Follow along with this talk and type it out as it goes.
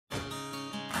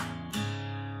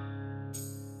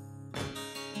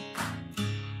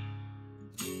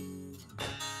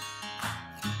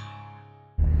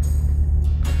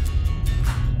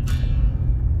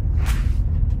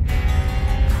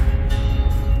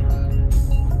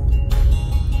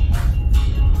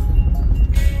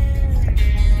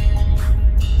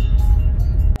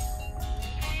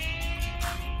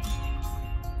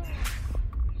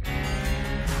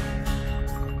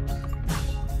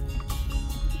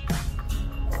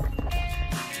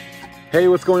Hey,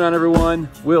 what's going on, everyone?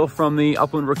 Will from the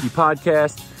Upland Rookie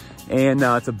Podcast. And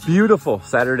it's a beautiful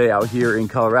Saturday out here in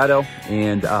Colorado.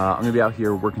 And I'm gonna be out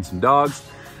here working some dogs.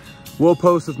 Wool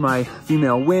post with my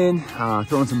female Win,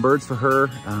 throwing some birds for her.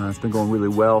 It's been going really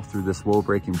well through this wool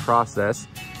breaking process.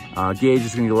 Gage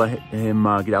is gonna let him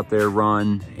get out there,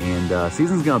 run, and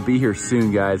season's gonna be here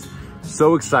soon, guys.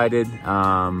 So excited.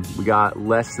 We got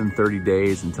less than 30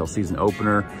 days until season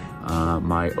opener.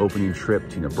 My opening trip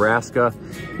to Nebraska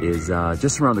is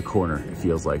just around the corner, it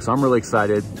feels like. So I'm really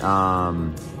excited.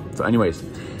 So anyways,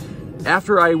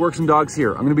 after I work some dogs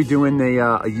here, I'm gonna be doing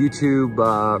a YouTube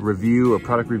review, a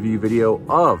product review video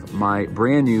of my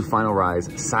brand new Final Rise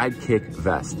Sidekick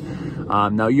Vest.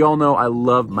 Now you all know I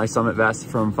love my Summit vest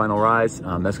from Final Rise.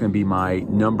 That's gonna be my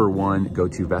 #1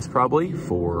 go-to vest probably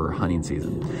for hunting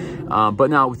season. But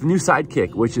now with the new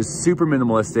Sidekick, which is super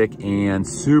minimalistic and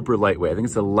super lightweight, I think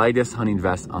it's the lightest hunting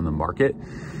vest on the market.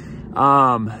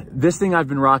 This thing I've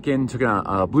been rocking, took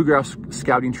a bluegrass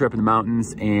scouting trip in the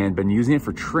mountains and been using it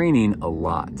for training a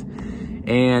lot.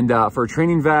 And for a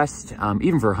training vest,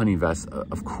 even for a hunting vest,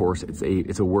 of course, it's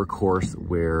a workhorse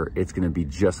where it's going to be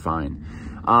just fine.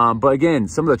 But again,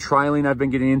 some of the trialing I've been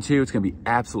getting into, it's going to be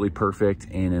absolutely perfect.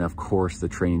 And then of course the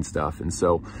training stuff. And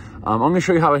so I'm going to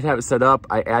show you how I have it set up.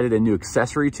 I added a new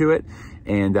accessory to it,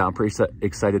 and I'm pretty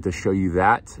excited to show you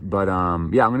that. But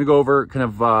yeah, I'm going to go over kind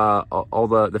of all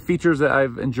the features that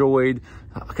I've enjoyed,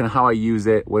 kind of how I use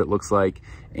it, what it looks like,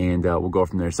 and we'll go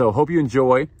from there. So hope you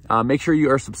enjoy. Make sure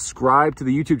you are subscribed to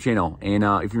the YouTube channel. And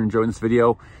if you're enjoying this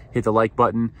video, hit the like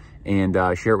button and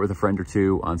share it with a friend or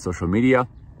two on social media.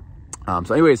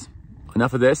 So anyways,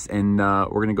 enough of this, and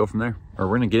we're gonna go from there, or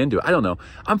we're gonna get into it. I don't know.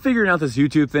 I'm figuring out this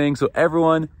YouTube thing, so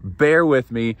everyone bear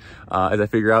with me as I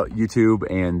figure out YouTube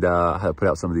and how to put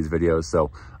out some of these videos.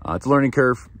 So it's a learning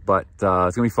curve, but it's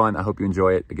gonna be fun. I hope you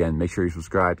enjoy it. Again, make sure you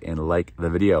subscribe and like the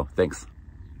video. Thanks.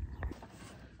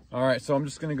 All right, so I'm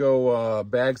just gonna go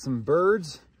bag some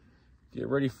birds, get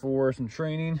ready for some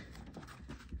training,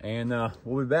 and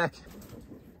we'll be back.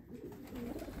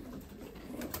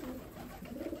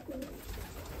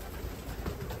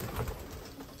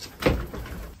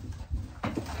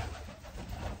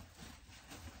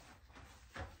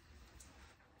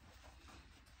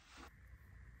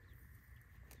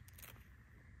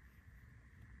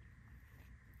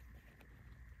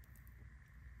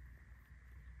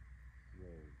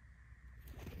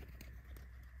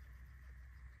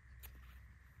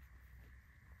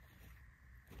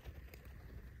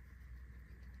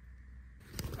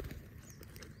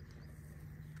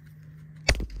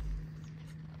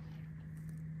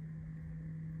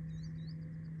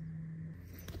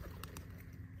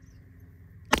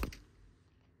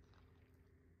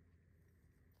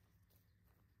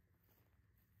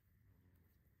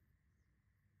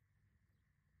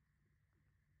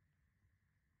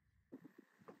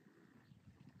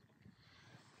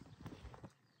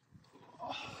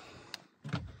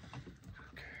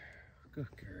 Good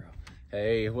girl.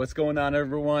 Hey, what's going on,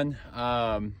 everyone?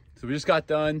 So we just got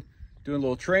done doing a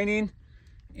little training,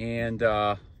 and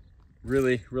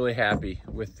really happy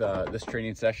with this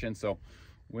training session. So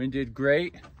Wynn did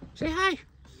great. Say hi.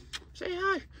 Say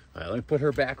hi. All right, let me put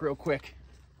her back real quick.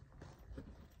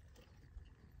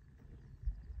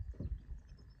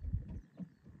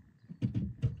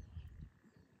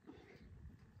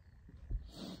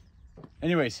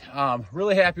 Anyways,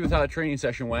 really happy with how the training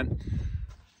session went.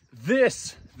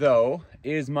 This, though,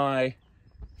 is my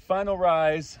Final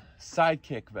Rise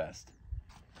Sidekick Vest.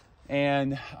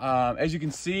 And as you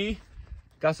can see,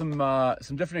 got some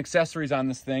different accessories on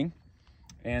this thing.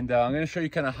 And I'm going to show you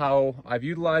kind of how I've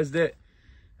utilized it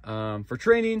for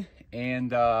training.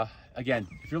 And again,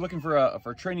 if you're looking for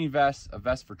a training vest, a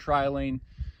vest for trialing,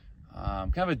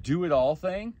 kind of a do-it-all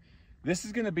thing, this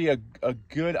is going to be a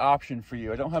good option for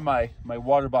you. I don't have my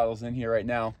water bottles in here right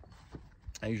now.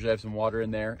 I usually have some water in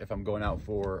there if I'm going out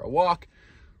for a walk,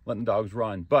 letting the dogs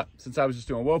run. But since I was just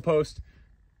doing a wool post,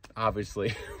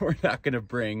 obviously we're not going to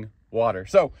bring water.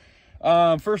 So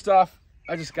first off,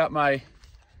 I just got my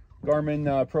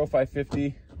Garmin Pro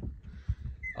 550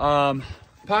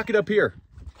 pocket up here.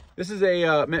 This is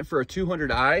a meant for a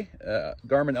 200i,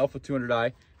 Garmin Alpha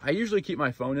 200i. I usually keep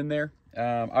my phone in there.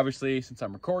 Obviously, since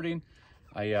I'm recording,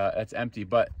 it's empty.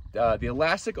 But the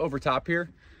elastic over top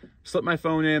here, slip my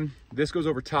phone in. This goes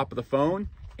over top of the phone,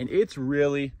 and it's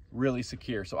really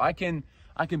secure. So I can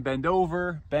bend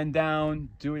over, bend down,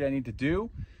 do what I need to do,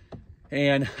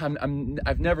 and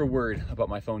I've never worried about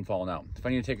my phone falling out. If I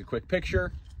need to take a quick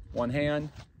picture, one hand,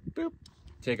 boop,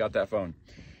 take out that phone.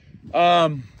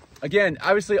 Again,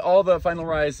 obviously all the Final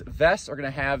Rise vests are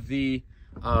going to have the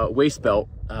waist belt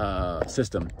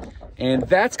system, And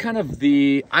that's kind of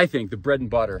the, I think, the bread and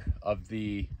butter of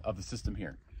the system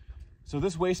here. So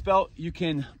this waist belt, you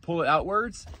can pull it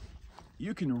outwards.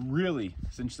 You can really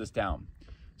cinch this down.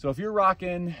 So if you're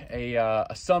rocking a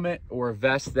Summit or a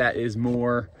vest that is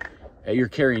more, you're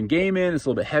carrying game in, it's a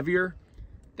little bit heavier,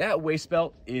 that waist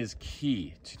belt is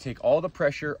key to take all the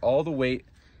pressure, all the weight,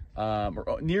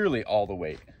 or nearly all the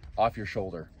weight off your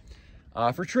shoulder.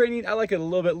 For training, I like it a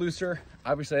little bit looser.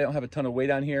 Obviously, I don't have a ton of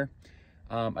weight on here.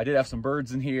 I did have some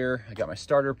birds in here. I got my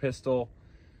starter pistol.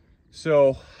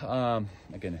 So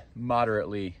again,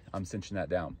 moderately, I'm cinching that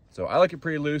down. So I like it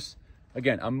pretty loose.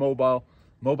 Again, I'm mobile.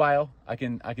 I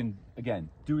can again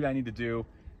do what I need to do,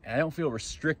 and I don't feel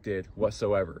restricted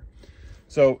whatsoever.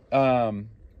 So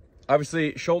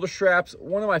obviously, shoulder straps.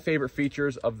 One of my favorite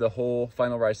features of the whole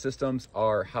Final Rise systems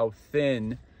are how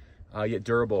thin yet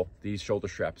durable these shoulder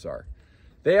straps are.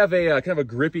 They have a kind of a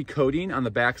grippy coating on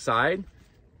the back side.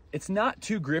 It's not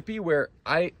too grippy where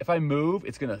if I move,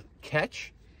 it's gonna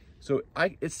catch. So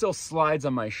it still slides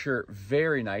on my shirt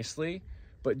very nicely,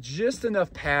 but just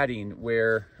enough padding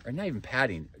where, or not even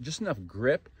padding, just enough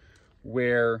grip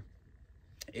where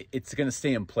it's gonna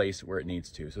stay in place where it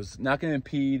needs to. So it's not gonna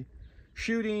impede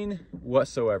shooting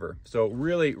whatsoever. So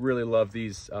really, really love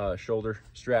these shoulder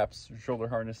straps, shoulder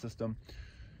harness system.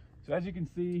 So as you can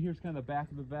see, here's kind of the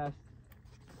back of the vest.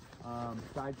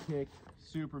 Sidekick,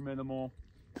 super minimal.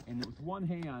 And with one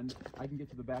hand, I can get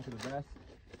to the back of the vest,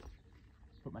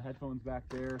 put my headphones back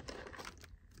there,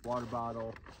 water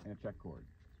bottle, and a check cord.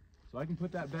 So I can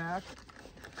put that back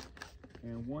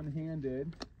and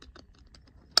one-handed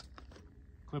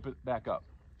clip it back up.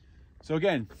 So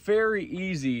again, very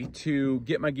easy to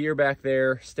get my gear back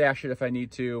there, stash it if I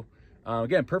need to.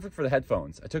 Again, perfect for the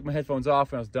headphones. I took my headphones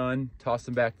off when I was done, tossed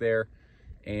them back there,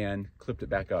 and clipped it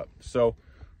back up. So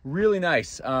really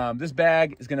nice. This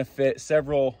bag is gonna fit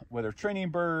several, whether training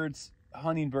birds,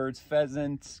 hunting birds,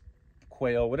 pheasants,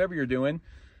 quail, whatever you're doing.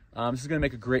 This is gonna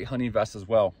make a great hunting vest as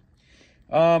well.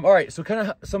 All right, so kind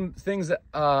of some things that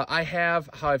I have,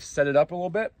 how I've set it up a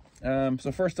little bit.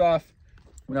 So first off,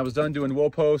 when I was done doing wool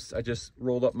posts, I just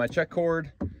rolled up my check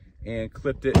cord and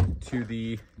clipped it to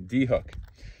the D-hook.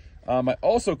 I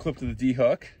also clipped to the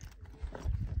D-hook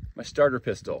my starter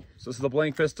pistol. So this is the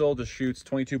blank pistol, just shoots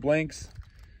 22 blanks.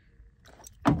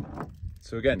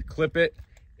 So again, clip it.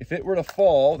 If it were to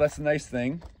fall, that's the nice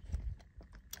thing.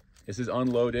 This is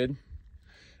unloaded.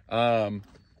 I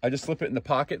just slip it in the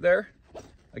pocket there.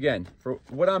 Again, for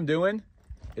what I'm doing,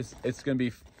 it's gonna be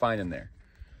fine in there.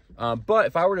 But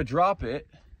if I were to drop it,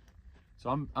 so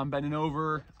I'm bending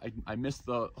over, I missed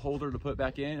the holder to put it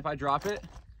back in. If I drop it,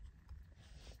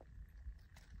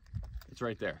 it's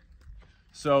right there.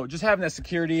 So just having that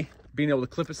security, being able to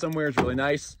clip it somewhere is really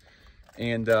nice.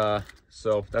 And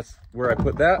so that's where I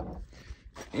put that.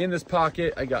 In this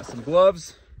pocket, I got some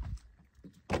gloves.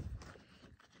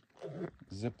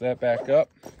 Zip that back up.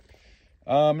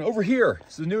 Over here,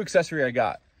 this is a new accessory I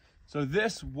got. So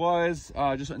this was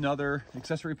just another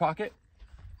accessory pocket.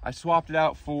 I swapped it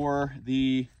out for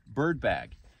the bird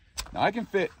bag. Now I can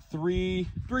fit three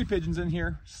pigeons in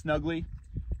here snugly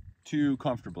to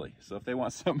comfortably. So if they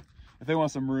want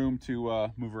some room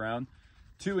to move around,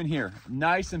 2 in here.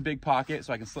 Nice and big pocket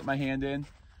so I can slip my hand in.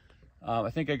 I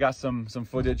think I got some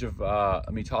footage of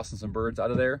me tossing some birds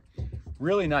out of there.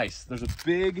 Really nice. There's a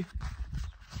big,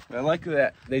 I like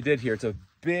that they did here. It's a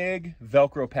big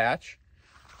Velcro patch.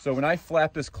 So when I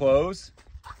flap this close,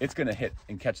 it's gonna hit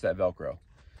and catch that Velcro.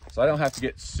 So I don't have to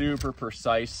get super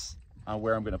precise on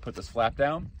where I'm gonna put this flap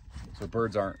down, so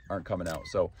birds aren't coming out.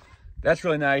 So that's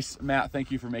really nice. Matt,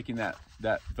 thank you for making that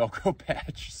Velcro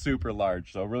patch super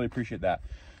large. So really appreciate that.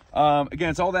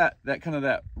 Again, it's all that kind of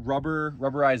that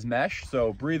rubberized mesh,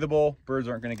 so breathable. Birds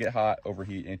aren't gonna get hot,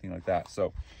 overheat, anything like that.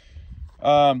 So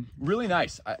really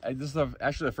nice. This is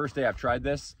actually the first day I've tried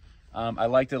this. I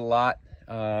liked it a lot.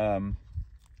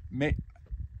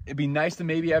 It'd be nice to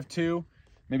maybe have 2,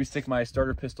 maybe stick my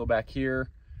starter pistol back here,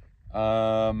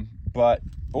 or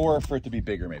for it to be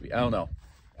bigger maybe, I don't know.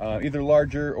 Either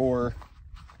larger or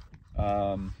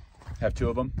have 2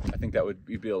 of them. I think that would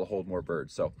be able to hold more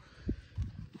birds. So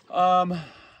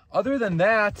other than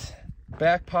that,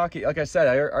 back pocket, like I said,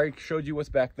 I already showed you what's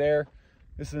back there.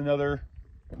 This is another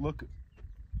look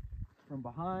from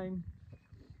behind.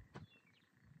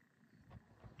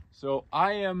 So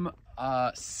I am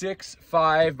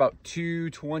 6'5", about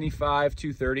 225,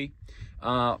 230.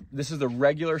 This is the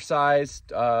regular size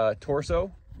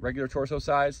torso, regular torso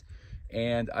size,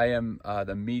 and I am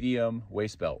the medium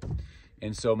waist belt.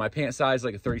 And so my pant size is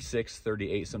like a 36,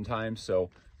 38 sometimes. So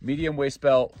medium waist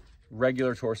belt,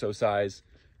 regular torso size.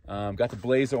 Got the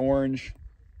blaze orange.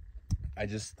 I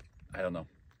don't know.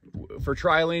 for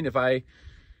trialing,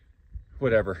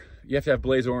 whatever, you have to have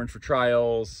blaze orange for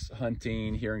trials,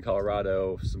 hunting here in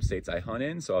Colorado, some states I hunt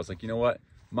in. So I was like, you know what,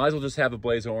 might as well just have a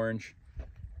blaze orange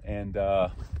and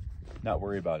not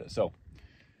worry about it. So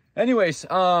anyways,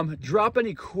 drop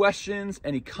any questions,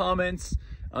 any comments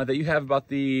that you have about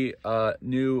the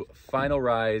new Final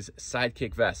Rise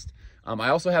Sidekick Vest. I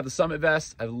also have the Summit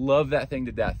Vest. I love that thing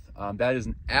to death. That is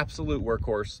an absolute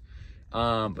workhorse.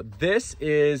 But this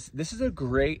is a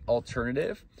great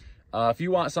alternative. If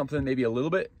you want something maybe a little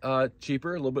bit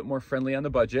cheaper, a little bit more friendly on the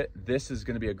budget, this is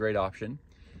going to be a great option.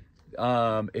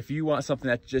 If you want something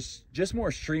that's just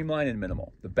more streamlined and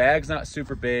minimal, the bag's not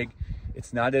super big.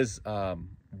 It's not as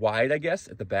wide, I guess,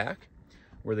 at the back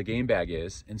where the game bag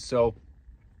is. And so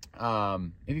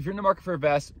if you're in the market for a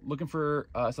vest, looking for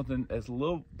something that's a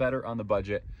little better on the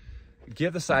budget,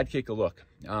 give the Sidekick a look.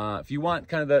 If you want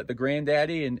kind of the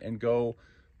granddaddy and go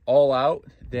all out,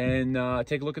 then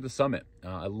take a look at the Summit.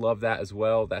 I love that as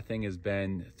well. That thing has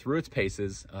been through its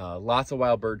paces, lots of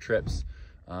wild bird trips.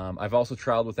 I've also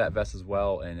trialed with that vest as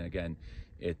well, and again,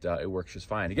 it works just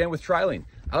fine. Again, with trialing,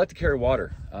 I like to carry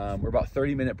water. We're about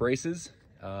 30-minute braces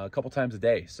a couple times a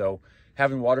day, so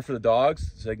having water for the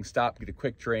dogs so they can stop, get a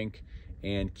quick drink,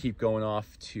 and keep going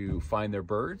off to find their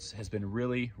birds has been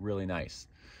really, really nice.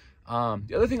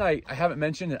 The other thing I haven't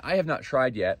mentioned, and I have not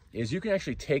tried yet, is you can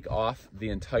actually take off the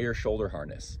entire shoulder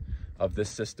harness of this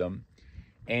system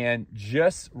and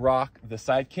just rock the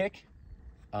Sidekick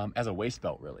as a waist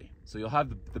belt, really. So you'll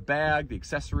have the bag, the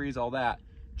accessories, all that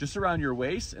just around your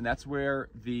waist, and that's where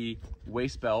the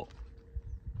waist belt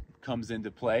comes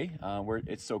into play, where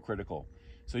it's so critical.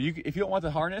 So if you don't want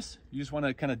the harness, you just want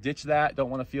to kind of ditch that, don't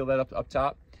want to feel that up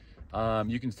top,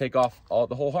 you can take off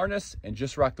the whole harness and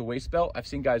just rock the waist belt. I've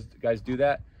seen guys do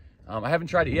that. I haven't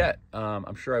tried it yet.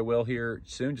 I'm sure I will here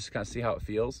soon, just to kind of see how it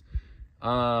feels.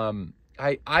 I've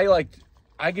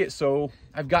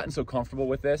gotten so comfortable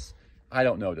with this, I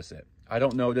don't notice it. I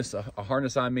don't notice a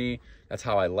harness on me. That's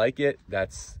how I like it.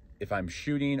 That's if I'm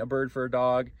shooting a bird for a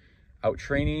dog, out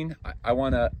training,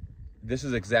 this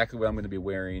is exactly what I'm going to be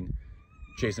wearing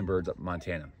chasing birds up in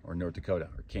Montana or North Dakota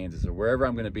or Kansas or wherever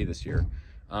I'm going to be this year.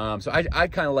 So I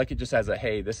kind of like it just as a,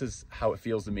 hey, this is how it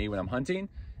feels to me when I'm hunting,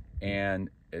 and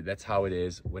that's how it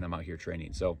is when I'm out here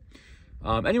training. So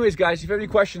anyways, guys, if you have any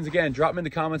questions, again, drop them in the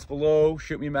comments below,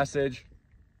 shoot me a message.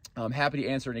 I'm happy to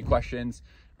answer any questions.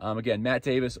 Again, Matt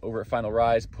Davis over at Final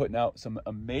Rise, putting out some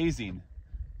amazing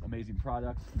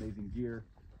products, amazing gear,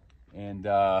 and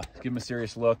give them a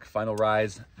serious look,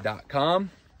 finalrise.com.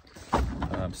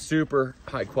 Super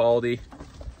high quality.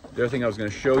 The other thing I was going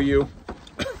to show you,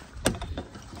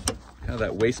 kind of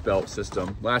that waist belt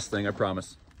system. Last thing, I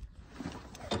promise.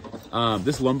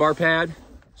 This lumbar pad,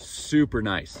 super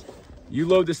nice. You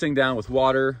load this thing down with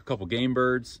water, a couple game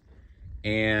birds,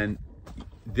 and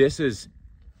this is,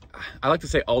 I like to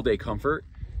say all day comfort,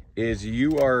 is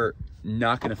you are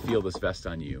not going to feel this vest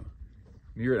on you.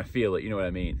 You're going to feel it, you know what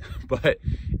I mean? But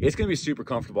it's going to be super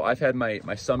comfortable. I've had my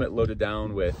Summit loaded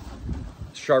down with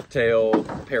sharp tail,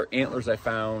 a pair of antlers I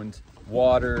found,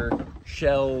 water,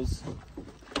 shells,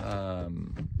 a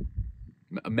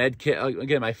med kit.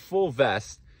 Again, my full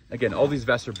vest. Again, all these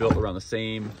vests are built around the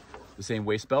same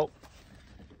waist belt.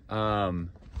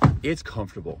 It's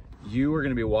comfortable. You are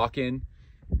going to be walking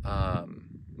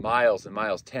miles and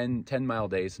miles, 10-mile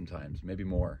days sometimes, maybe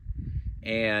more.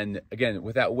 And again,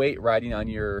 with that weight riding on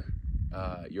your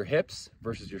hips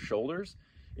versus your shoulders,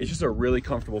 it's just a really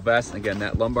comfortable vest. And again,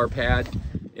 that lumbar pad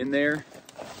in there,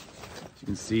 as you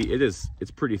can see,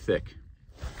 it's pretty thick.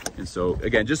 And so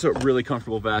again, just a really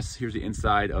comfortable vest. Here's the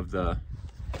inside of the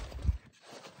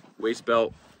waist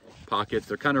belt pockets.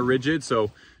 They're kind of rigid,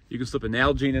 so you can slip an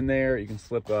Nalgene in there. You can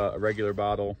slip a regular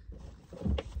bottle.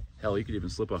 Hell, you could even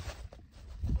slip a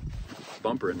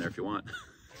bumper in there if you want.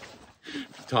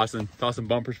 tossing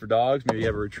bumpers for dogs. Maybe you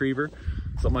have a retriever,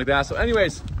 something like that. So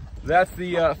anyways, that's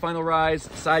the Final Rise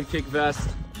Sidekick Vest.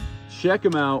 Check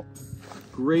them out.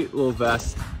 Great little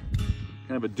vest.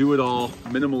 Kind of a do-it-all,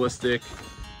 minimalistic,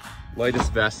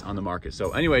 lightest vest on the market.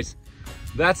 So anyways,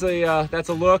 that's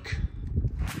a look.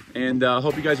 And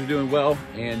hope you guys are doing well,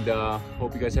 and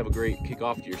hope you guys have a great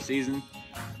kickoff to your season.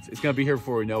 It's gonna be here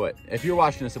before we know it. If you're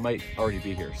watching this, it might already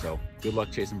be here. So good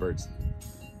luck chasing birds.